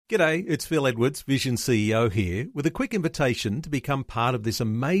G'day, it's Phil Edwards, Vision CEO here, with a quick invitation to become part of this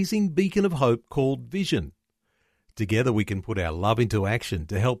amazing beacon of hope called Vision. Together we can put our love into action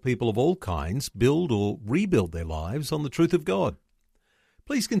to help people of all kinds build or rebuild their lives on the truth of God.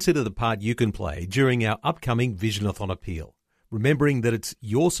 Please consider the part you can play during our upcoming Visionathon appeal, remembering that it's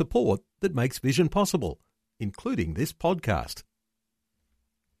your support that makes Vision possible, including this podcast.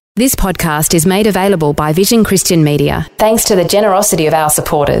 This podcast is made available by Vision Christian Media, thanks to the generosity of our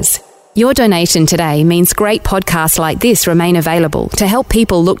supporters. Your donation today means great podcasts like this remain available to help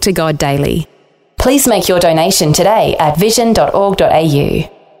people look to God daily. Please make your donation today at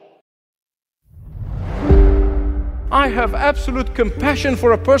vision.org.au. I have absolute compassion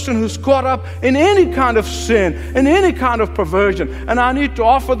for a person who's caught up in any kind of sin, in any kind of perversion, and I need to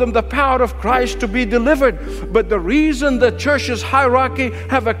offer them the power of Christ to be delivered. But the reason the church's hierarchy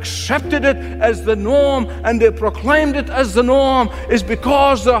have accepted it as the norm and they proclaimed it as the norm is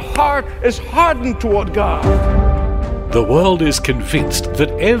because their heart is hardened toward God. The world is convinced that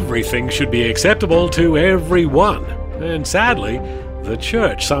everything should be acceptable to everyone, and sadly, the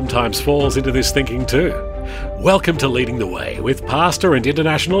church sometimes falls into this thinking too. Welcome to Leading the Way with pastor and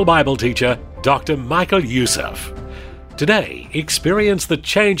international Bible teacher, Dr. Michael Youssef. Today, experience the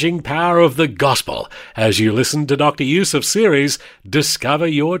changing power of the gospel as you listen to Dr. Youssef's series, Discover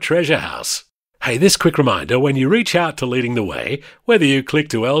Your Treasure House. Hey, this quick reminder, when you reach out to Leading the Way, whether you click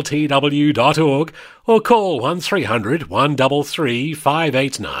to ltw.org or call 1300 133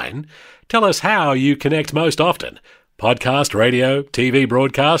 589, tell us how you connect most often, podcast, radio, TV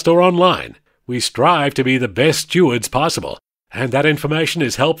broadcast, or online. We strive to be the best stewards possible, and that information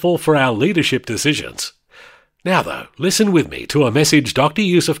is helpful for our leadership decisions. Now though, listen with me to a message Dr.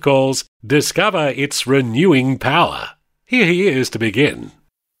 Youssef calls Discover Its Renewing Power. Here he is to begin.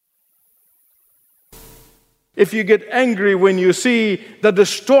 If you get angry when you see the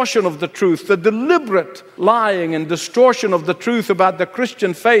distortion of the truth, the deliberate lying and distortion of the truth about the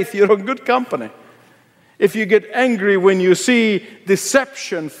Christian faith, you're in good company. If you get angry when you see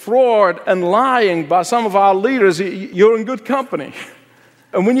deception, fraud, and lying by some of our leaders, you're in good company.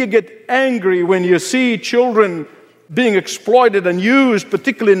 And when you get angry when you see children being exploited and used,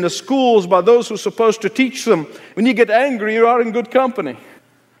 particularly in the schools, by those who are supposed to teach them, when you get angry, you are in good company.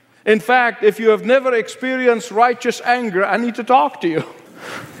 In fact, if you have never experienced righteous anger, I need to talk to you.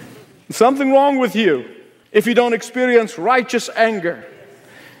 Something wrong with you if you don't experience righteous anger.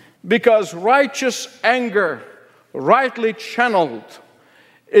 Because righteous anger, rightly channeled,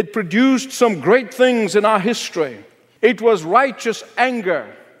 it produced some great things in our history. It was righteous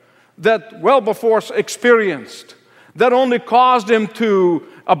anger that Wilberforce experienced, that only caused him to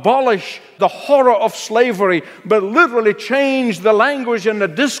abolish the horror of slavery, but literally changed the language and the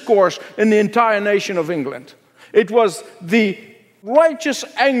discourse in the entire nation of England. It was the righteous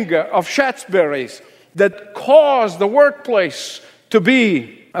anger of Shaftesbury's that caused the workplace to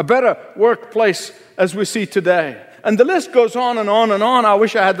be a better workplace as we see today. And the list goes on and on and on. I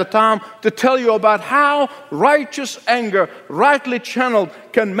wish I had the time to tell you about how righteous anger, rightly channeled,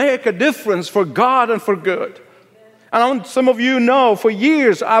 can make a difference for God and for good. And some of you know, for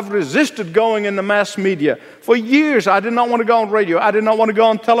years I've resisted going in the mass media. For years I did not want to go on radio. I did not want to go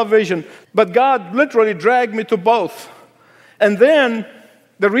on television. But God literally dragged me to both. And then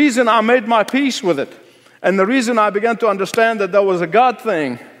the reason I made my peace with it, and the reason I began to understand that that was a God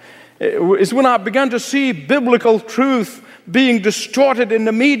thing is when I began to see biblical truth being distorted in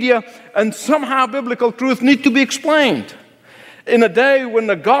the media, and somehow biblical truth need to be explained. In a day when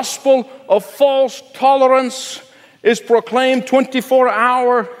the gospel of false tolerance is proclaimed 24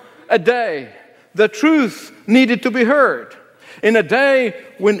 hours a day, the truth needed to be heard. In a day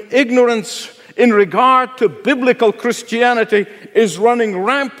when ignorance in regard to biblical Christianity is running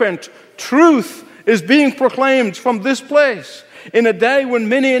rampant, truth is being proclaimed from this place. In a day when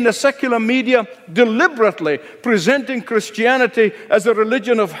many in the secular media deliberately presenting Christianity as a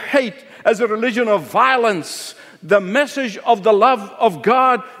religion of hate, as a religion of violence, the message of the love of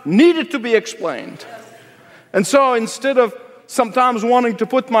God needed to be explained. And so instead of sometimes wanting to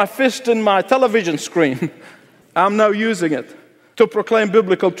put my fist in my television screen, I'm now using it to proclaim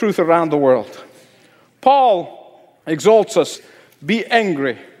biblical truth around the world. Paul exalts us, be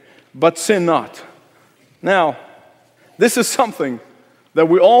angry, but sin not. Now, this is something that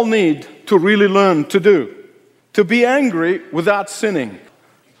we all need to really learn to do. To be angry without sinning.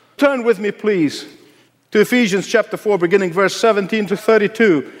 Turn with me, please, to Ephesians chapter 4, beginning verse 17 to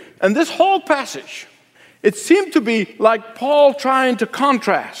 32. And this whole passage, it seemed to be like Paul trying to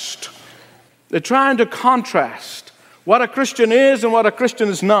contrast. They're trying to contrast what a Christian is and what a Christian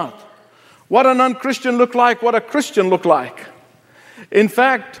is not. What a non-Christian look like, what a Christian look like. In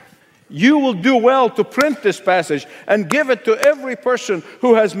fact, you will do well to print this passage and give it to every person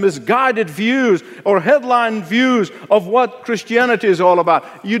who has misguided views or headline views of what Christianity is all about.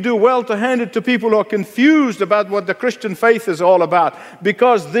 You do well to hand it to people who are confused about what the Christian faith is all about,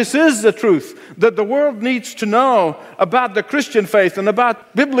 because this is the truth that the world needs to know about the Christian faith and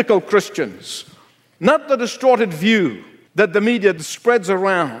about biblical Christians, not the distorted view that the media spreads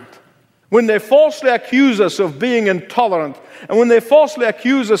around. When they falsely accuse us of being intolerant, and when they falsely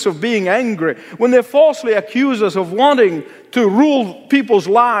accuse us of being angry, when they falsely accuse us of wanting to rule people's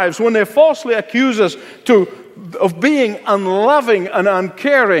lives, when they falsely accuse us of being unloving and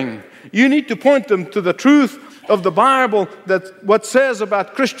uncaring, you need to point them to the truth of the Bible, that what says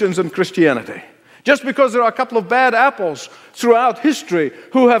about Christians and Christianity. Just because there are a couple of bad apples throughout history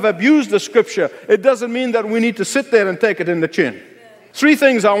who have abused the Scripture, it doesn't mean that we need to sit there and take it in the chin. 3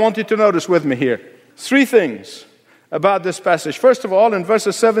 things I want you to notice with me here. 3 things about this passage. First of all, in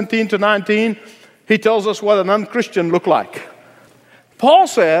verses 17 to 19, he tells us what an unchristian looked like. Paul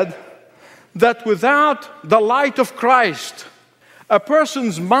said that without the light of Christ, a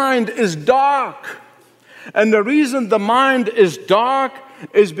person's mind is dark. And the reason the mind is dark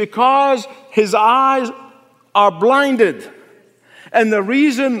is because his eyes are blinded. And the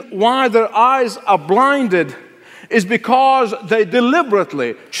reason why their eyes are blinded is because they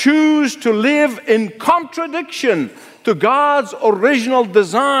deliberately choose to live in contradiction to God's original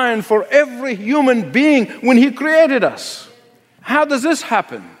design for every human being when He created us. How does this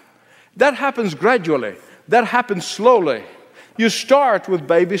happen? That happens gradually. That happens slowly. You start with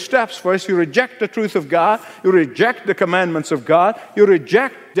baby steps. First, you reject the truth of God. You reject the commandments of God. You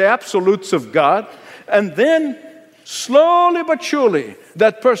reject the absolutes of God. And then, slowly but surely,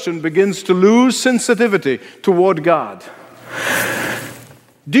 that person begins to lose sensitivity toward God.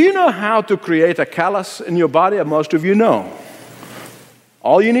 Do you know how to create a callus in your body? Most of you know.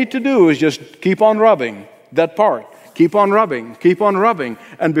 All you need to do is just keep on rubbing that part. Keep on rubbing,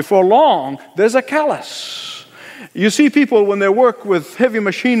 and before long, there's a callus. You see people when they work with heavy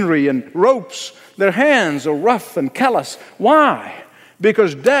machinery and ropes, their hands are rough and callous. Why?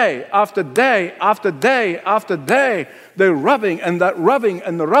 Because day after day after day after day, they're rubbing, and that rubbing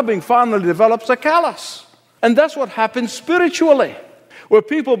and the rubbing finally develops a callus. And that's what happens spiritually, where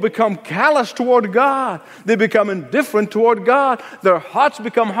people become callous toward God. They become indifferent toward God. Their hearts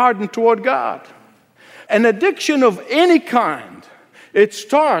become hardened toward God. An addiction of any kind, it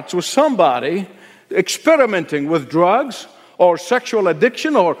starts with somebody experimenting with drugs or sexual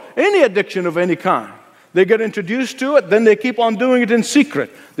addiction or any addiction of any kind. They get introduced to it, then they keep on doing it in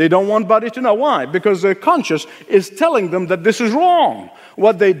secret. They don't want anybody to know. Why? Because their conscience is telling them that this is wrong.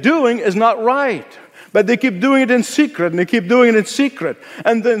 What they're doing is not right. But they keep doing it in secret, and they keep doing it in secret.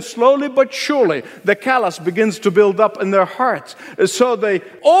 And then slowly but surely, the callus begins to build up in their hearts. So they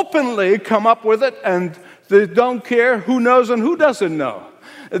openly come up with it, and they don't care who knows and who doesn't know.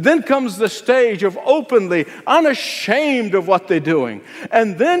 Then comes the stage of openly, unashamed of what they're doing.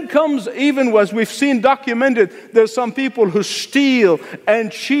 And then comes, even as we've seen documented, there's some people who steal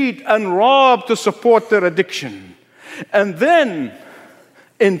and cheat and rob to support their addiction. And then,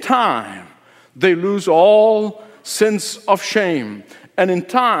 in time, they lose all sense of shame. And in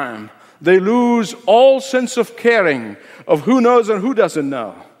time, they lose all sense of caring of who knows and who doesn't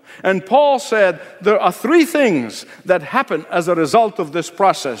know. And Paul said there are 3 things that happen as a result of this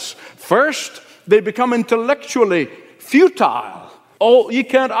process. First, they become intellectually futile. Oh, you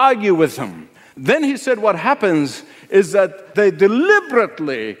can't argue with them. Then he said what happens is that they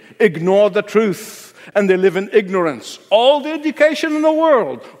deliberately ignore the truth. And they live in ignorance. All the education in the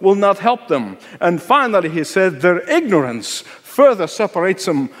world will not help them. And finally, he said, their ignorance further separates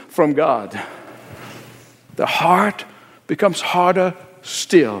them from God. The heart becomes harder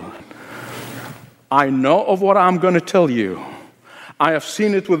still. I know of what I'm going to tell you. I have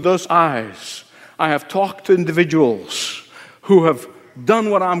seen it with those eyes. I have talked to individuals who have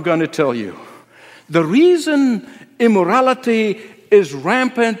done what I'm going to tell you. The reason immorality is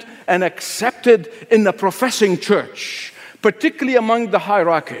rampant and accepted in the professing church, particularly among the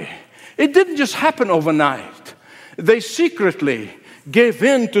hierarchy, it didn't just happen overnight. They secretly gave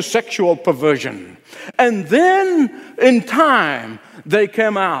in to sexual perversion. And then, in time, they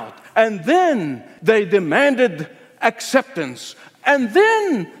came out. And then they demanded acceptance. And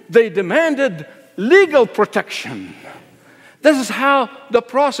then they demanded legal protection. This is how the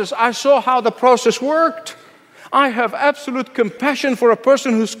process, I saw how the process worked. I have absolute compassion for a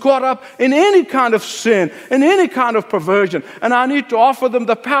person who's caught up in any kind of sin, in any kind of perversion, and I need to offer them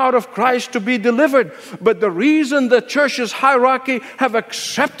the power of Christ to be delivered. But the reason the church's hierarchy have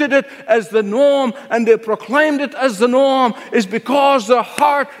accepted it as the norm and they proclaimed it as the norm is because their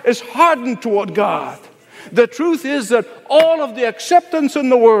heart is hardened toward God. The truth is that all of the acceptance in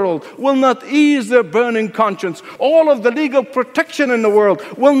the world will not ease their burning conscience. All of the legal protection in the world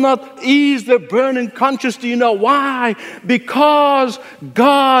will not ease their burning conscience. Do you know why? Because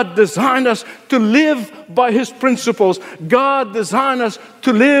God designed us to live by His principles. God designed us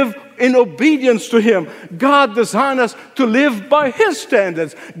to live in obedience to Him. God designed us to live by His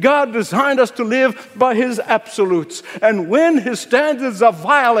standards. God designed us to live by His absolutes. And when His standards are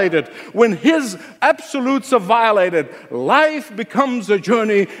violated, when His absolutes are violated, life becomes a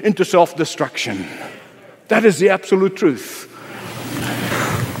journey into self-destruction. That is the absolute truth.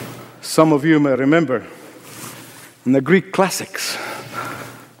 Some of you may remember in the Greek classics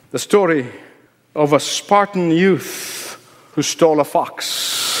the story of a Spartan youth who stole a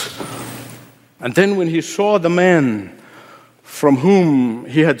fox. And then when he saw the man from whom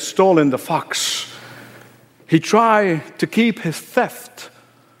he had stolen the fox, he tried to keep his theft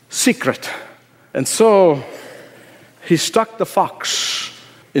secret. And so he stuck the fox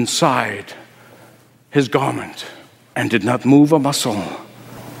inside his garment and did not move a muscle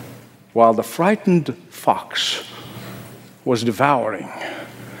while the frightened fox was devouring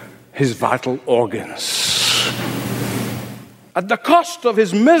his vital organs. At the cost of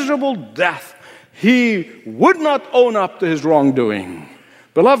his miserable death, he would not own up to his wrongdoing.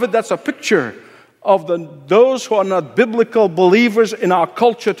 Beloved, that's a picture of those who are not biblical believers in our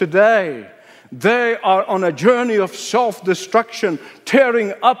culture today. They are on a journey of self-destruction,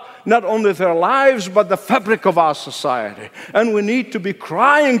 tearing up not only their lives, but the fabric of our society. And we need to be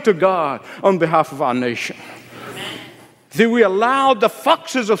crying to God on behalf of our nation. That we allow the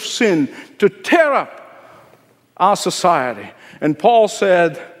foxes of sin to tear up our society. And Paul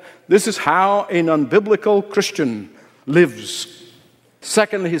said, this is how an unbiblical Christian lives.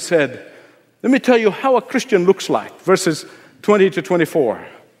 Secondly, he said, let me tell you how a Christian looks like, verses 20 to 24.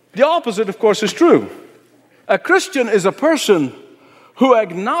 The opposite, of course, is true. A Christian is a person who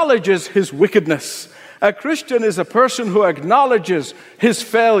acknowledges his wickedness. A Christian is a person who acknowledges his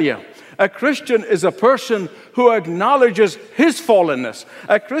failure. A Christian is a person who acknowledges his fallenness.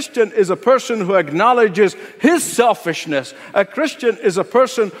 A Christian is a person who acknowledges his selfishness. A Christian is a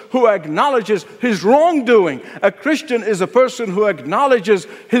person who acknowledges his wrongdoing. A Christian is a person who acknowledges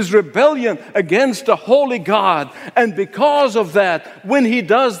his rebellion against a holy God. And because of that, when he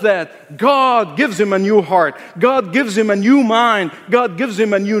does that, God gives him a new heart. God gives him a new mind. God gives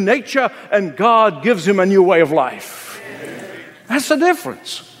him a new nature. And God gives him a new way of life. That's the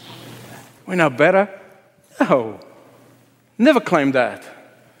difference. We're not better. No. Never claim that.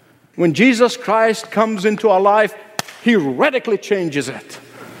 When Jesus Christ comes into our life, He radically changes it.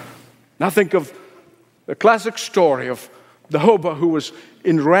 Now think of the classic story of the hobo who was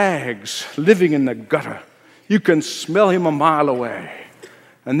in rags, living in the gutter. You can smell him a mile away.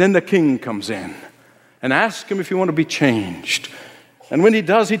 And then the king comes in and asks him if he wants to be changed. And when he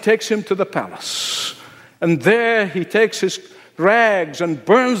does, he takes him to the palace. And there he takes his rags and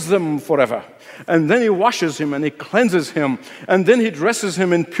burns them forever. And then he washes him and he cleanses him. And then he dresses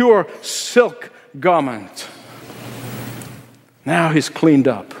him in pure silk garment. Now he's cleaned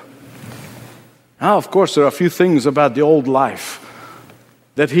up. Now, of course, there are a few things about the old life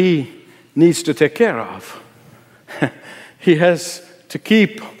that he needs to take care of. He has to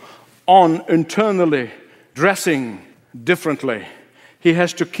keep on internally dressing differently. He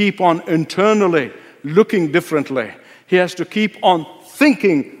has to keep on internally looking differently. He has to keep on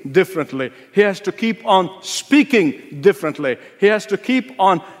thinking differently. He has to keep on speaking differently. He has to keep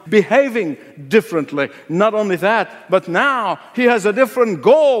on behaving differently. Not only that, but now he has a different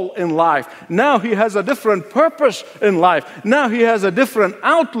goal in life. Now he has a different purpose in life. Now he has a different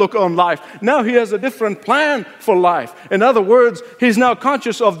outlook on life. Now he has a different plan for life. In other words, he's now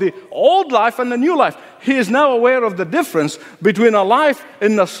conscious of the old life and the new life. He is now aware of the difference between a life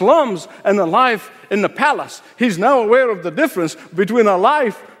in the slums and a life in the palace. He's now aware of the difference between a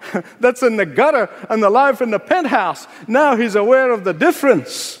life that's in the gutter and the life in the penthouse. Now he's aware of the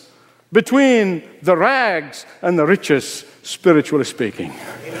difference between the rags and the riches, spiritually speaking.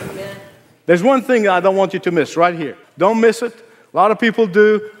 Amen. There's one thing I don't want you to miss right here. Don't miss it. A lot of people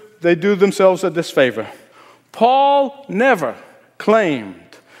do. They do themselves a disfavor. Paul never claimed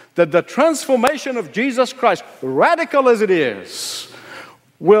that the transformation of Jesus Christ, radical as it is,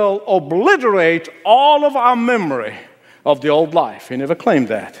 will obliterate all of our memory of the old life. He never claimed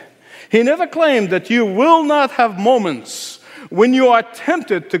that. He never claimed that you will not have moments when you are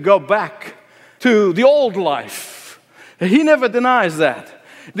tempted to go back to the old life. He never denies that.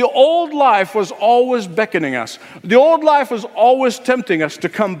 The old life was always beckoning us. The old life was always tempting us to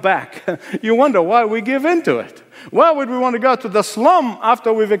come back. You wonder why we give into it. Why would we want to go to the slum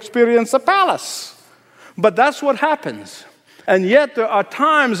after we've experienced the palace? But that's what happens. And yet there are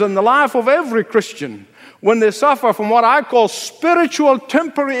times in the life of every Christian when they suffer from what I call spiritual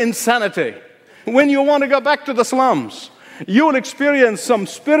temporary insanity. When you want to go back to the slums, you will experience some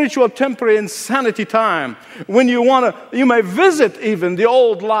spiritual temporary insanity time when you may visit even the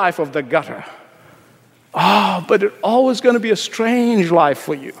old life of the gutter. But it's always going to be a strange life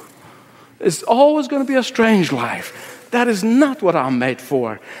for you. It's always going to be a strange life. That is not what I'm made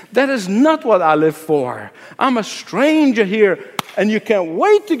for. That is not what I live for. I'm a stranger here, and you can't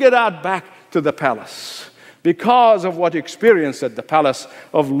wait to get out back to the palace because of what you experienced at the palace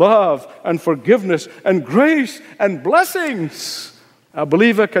of love and forgiveness and grace and blessings. A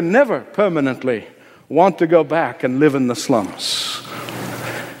believer can never permanently want to go back and live in the slums.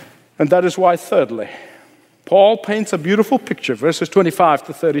 And that is why, thirdly, Paul paints a beautiful picture, verses 25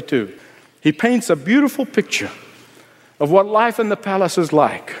 to 32. He paints a beautiful picture of what life in the palace is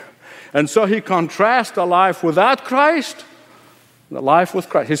like. And so he contrasts a life without Christ and a life with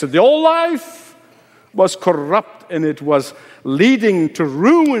Christ. He said the old life was corrupt and it was leading to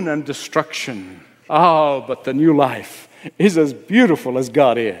ruin and destruction. But the new life is as beautiful as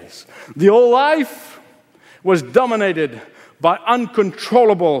God is. The old life was dominated by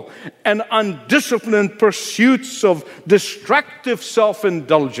uncontrollable and undisciplined pursuits of destructive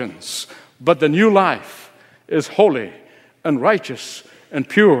self-indulgence. But the new life is holy and righteous and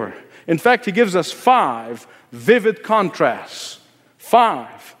pure. In fact, he gives us 5 vivid contrasts.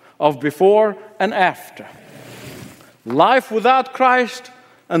 5 of before and after. Life without Christ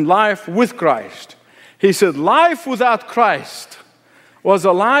and life with Christ. He said life without Christ was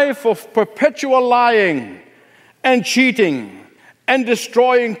a life of perpetual lying and cheating and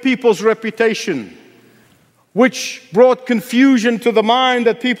destroying people's reputation, which brought confusion to the mind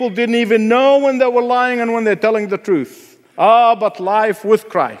that people didn't even know when they were lying and when they're telling the truth. But life with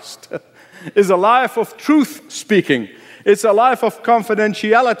Christ is a life of truth speaking. It's a life of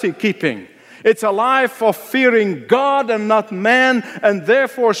confidentiality keeping. It's a life of fearing God and not man, and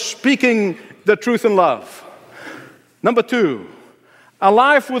therefore speaking the truth in love. Number 2, a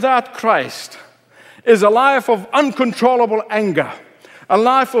life without Christ is a life of uncontrollable anger, a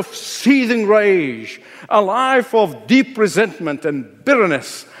life of seething rage, a life of deep resentment and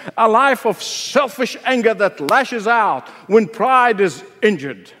bitterness, a life of selfish anger that lashes out when pride is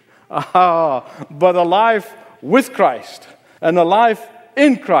injured. But a life with Christ and a life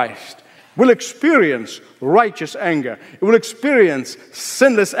in Christ will experience righteous anger. It will experience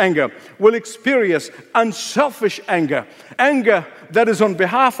sinless anger. Will experience unselfish anger. Anger that is on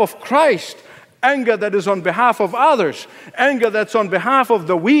behalf of Christ. Anger that is on behalf of others. Anger that's on behalf of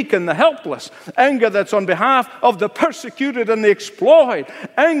the weak and the helpless. Anger that's on behalf of the persecuted and the exploited.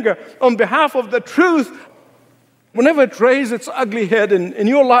 Anger on behalf of the truth. Whenever it raises its ugly head in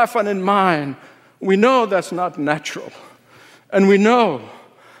your life and in mine, we know that's not natural. And we know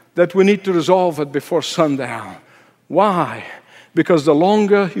that we need to resolve it before sundown. Why? Because the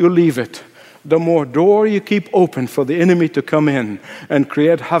longer you leave it, the more door you keep open for the enemy to come in and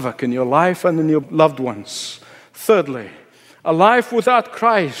create havoc in your life and in your loved ones. Thirdly, a life without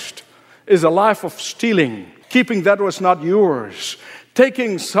Christ is a life of stealing, keeping that was not yours,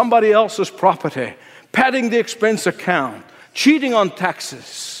 taking somebody else's property, padding the expense account, cheating on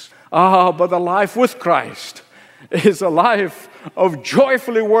taxes. But a life with Christ is a life of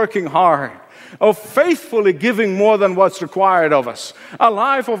joyfully working hard, of faithfully giving more than what's required of us, a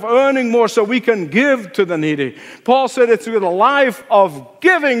life of earning more so we can give to the needy. Paul said it's a life of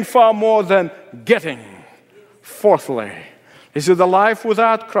giving far more than getting. Fourthly, he said the life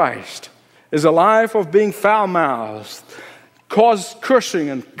without Christ is a life of being foul-mouthed, cursing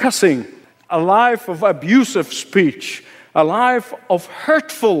and cussing, a life of abusive speech, a life of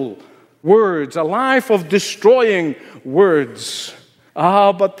hurtful words, a life of destroying words.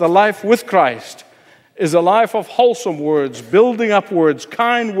 But the life with Christ is a life of wholesome words, building up words,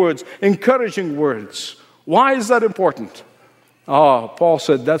 kind words, encouraging words. Why is that important? Paul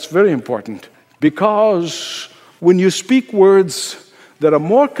said that's very important. Because when you speak words that are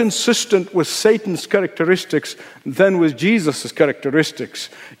more consistent with Satan's characteristics than with Jesus' characteristics,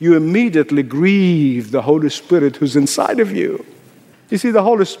 you immediately grieve the Holy Spirit who's inside of you. You see, the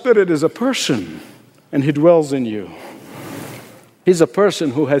Holy Spirit is a person, and He dwells in you. He's a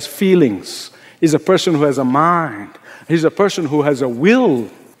person who has feelings. He's a person who has a mind. He's a person who has a will.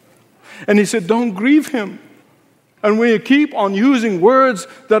 And he said, don't grieve him. And when you keep on using words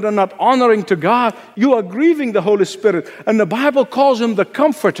that are not honoring to God, you are grieving the Holy Spirit. And the Bible calls him the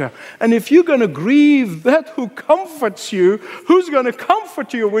Comforter. And if you're going to grieve that who comforts you, who's going to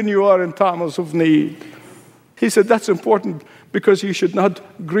comfort you when you are in times of need? He said that's important because you should not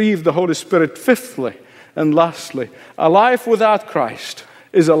grieve the Holy Spirit. Fifthly and lastly, a life without Christ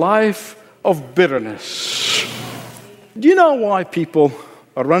is a life of bitterness. Do you know why people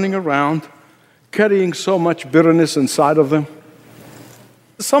are running around carrying so much bitterness inside of them?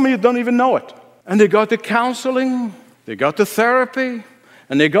 Some of you don't even know it. And they go to counseling, they go to therapy,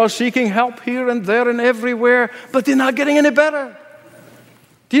 and they go seeking help here and there and everywhere, but they're not getting any better.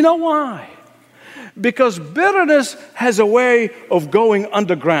 Do you know why? Because bitterness has a way of going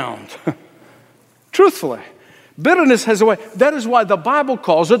underground. Truthfully, bitterness has a way. That is why the Bible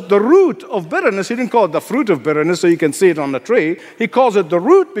calls it the root of bitterness. He didn't call it the fruit of bitterness so you can see it on the tree. He calls it the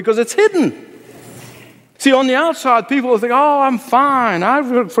root because it's hidden. See, on the outside, people will think, oh, I'm fine.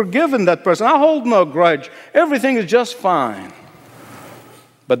 I've forgiven that person. I hold no grudge. Everything is just fine.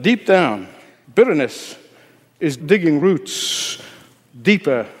 But deep down, bitterness is digging roots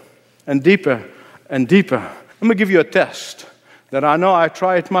deeper and deeper and deeper. Let me give you a test that I know I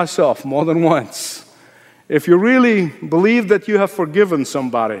tried myself more than once. If you really believe that you have forgiven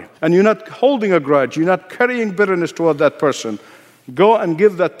somebody and you're not holding a grudge, you're not carrying bitterness toward that person, go and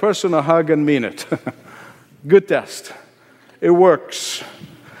give that person a hug and mean it. Good test. It works.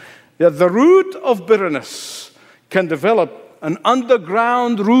 That the root of bitterness can develop an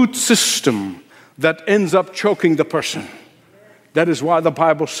underground root system that ends up choking the person. That is why the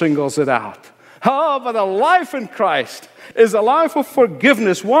Bible singles it out. Oh, but a life in Christ is a life of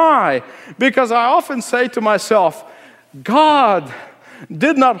forgiveness. Why? Because I often say to myself, God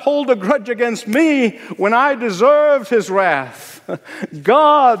did not hold a grudge against me when I deserved his wrath.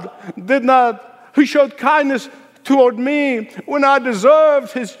 God did not who showed kindness toward me when I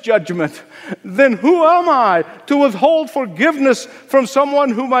deserved his judgment. Then who am I to withhold forgiveness from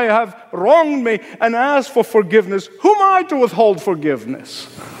someone who may have wronged me and ask for forgiveness? Who am I to withhold forgiveness?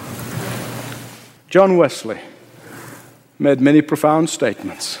 John Wesley made many profound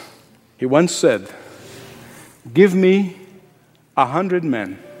statements. He once said, give me 100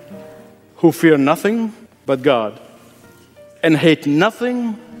 men who fear nothing but God and hate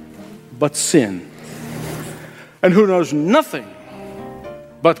nothing but sin, and who knows nothing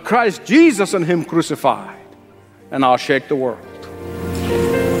but Christ Jesus and him crucified, and I'll shake the world.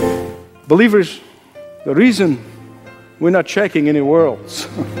 Believers, the reason we're not shaking any worlds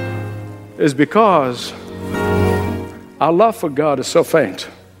is because our love for God is so faint.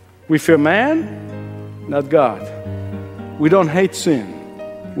 We fear man, not God. We don't hate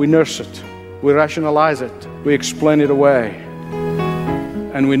sin. We nurse it. We rationalize it. We explain it away.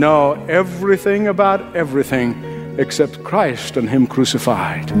 And we know everything about everything except Christ and him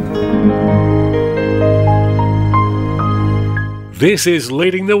crucified. This is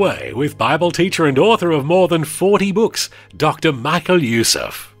Leading the Way with Bible teacher and author of more than 40 books, Dr. Michael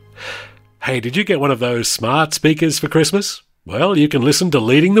Youssef. Hey, did you get one of those smart speakers for Christmas? Well, you can listen to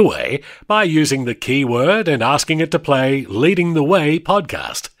Leading the Way by using the keyword and asking it to play Leading the Way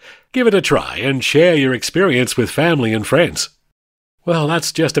podcast. Give it a try and share your experience with family and friends. Well,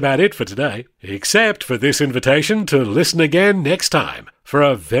 that's just about it for today, except for this invitation to listen again next time for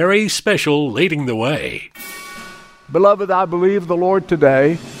a very special Leading the Way. Beloved, I believe the Lord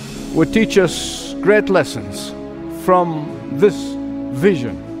today would teach us great lessons from this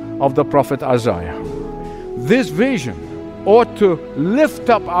vision of the prophet Isaiah. This vision ought to lift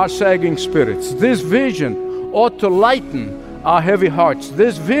up our sagging spirits. This vision ought to lighten our heavy hearts.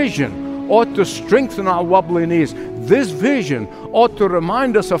 This vision ought to strengthen our wobbly knees. This vision ought to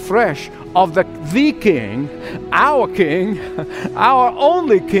remind us afresh of the King, our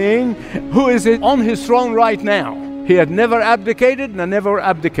only King, who is on his throne right now. He had never abdicated and never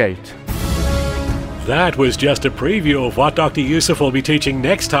abdicate. That was just a preview of what Dr. Youssef will be teaching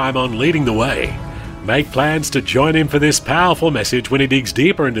next time on Leading the Way. Make plans to join him for this powerful message when he digs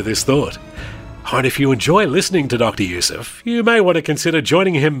deeper into this thought. And if you enjoy listening to Dr. Youssef, you may want to consider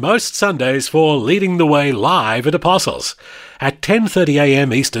joining him most Sundays for Leading the Way live at Apostles. At 10:30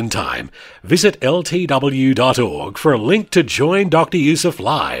 a.m. Eastern Time, visit ltw.org for a link to join Dr. Youssef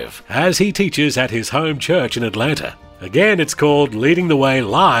live as he teaches at his home church in Atlanta. Again, it's called Leading the Way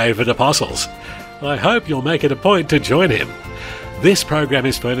live at Apostles. I hope you'll make it a point to join him. This program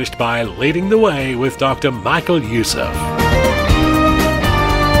is furnished by Leading the Way with Dr. Michael Youssef.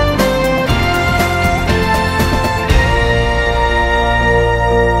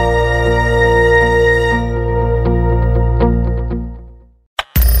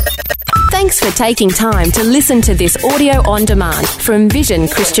 Thanks for taking time to listen to this audio on demand from Vision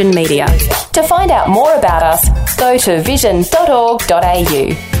Christian Media. To find out more about us, go to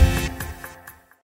vision.org.au.